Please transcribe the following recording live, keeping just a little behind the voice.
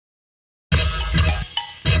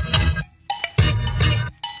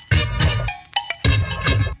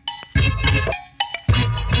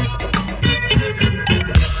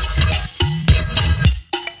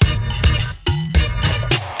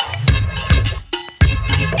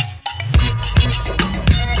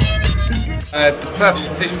The purpose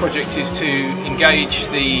of this project is to engage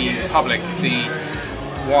the public, the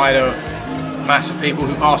wider mass of people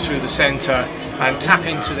who pass through the centre, and tap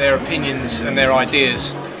into their opinions and their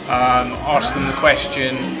ideas. Ask them the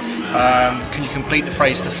question, can you complete the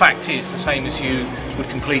phrase, the fact is, the same as you would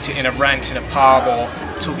complete it in a rant in a pub or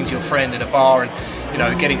talking to your friend in a bar,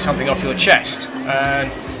 and getting something off your chest.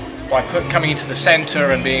 And by coming into the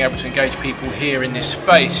centre and being able to engage people here in this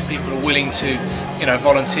space, people are willing to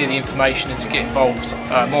volunteer the information and to get involved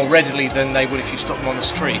more readily than they would if you stopped them on the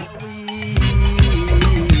street.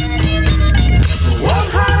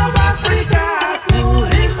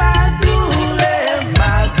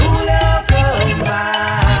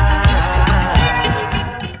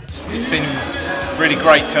 It's been really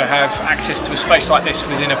great to have access to a space like this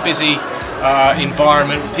within a busy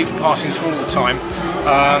environment, with people passing through all the time,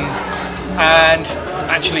 and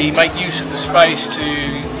actually make use of the space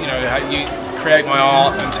to create my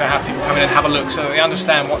art and to have people come in and have a look so that they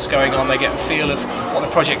understand what's going on, they get a feel of what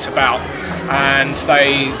the project's about, and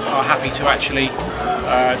they are happy to actually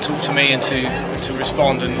talk to me and to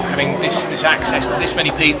respond. And having this access to this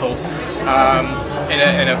many people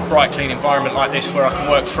in a bright, clean environment like this where I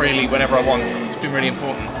can work freely whenever I want, it's been really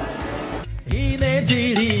important.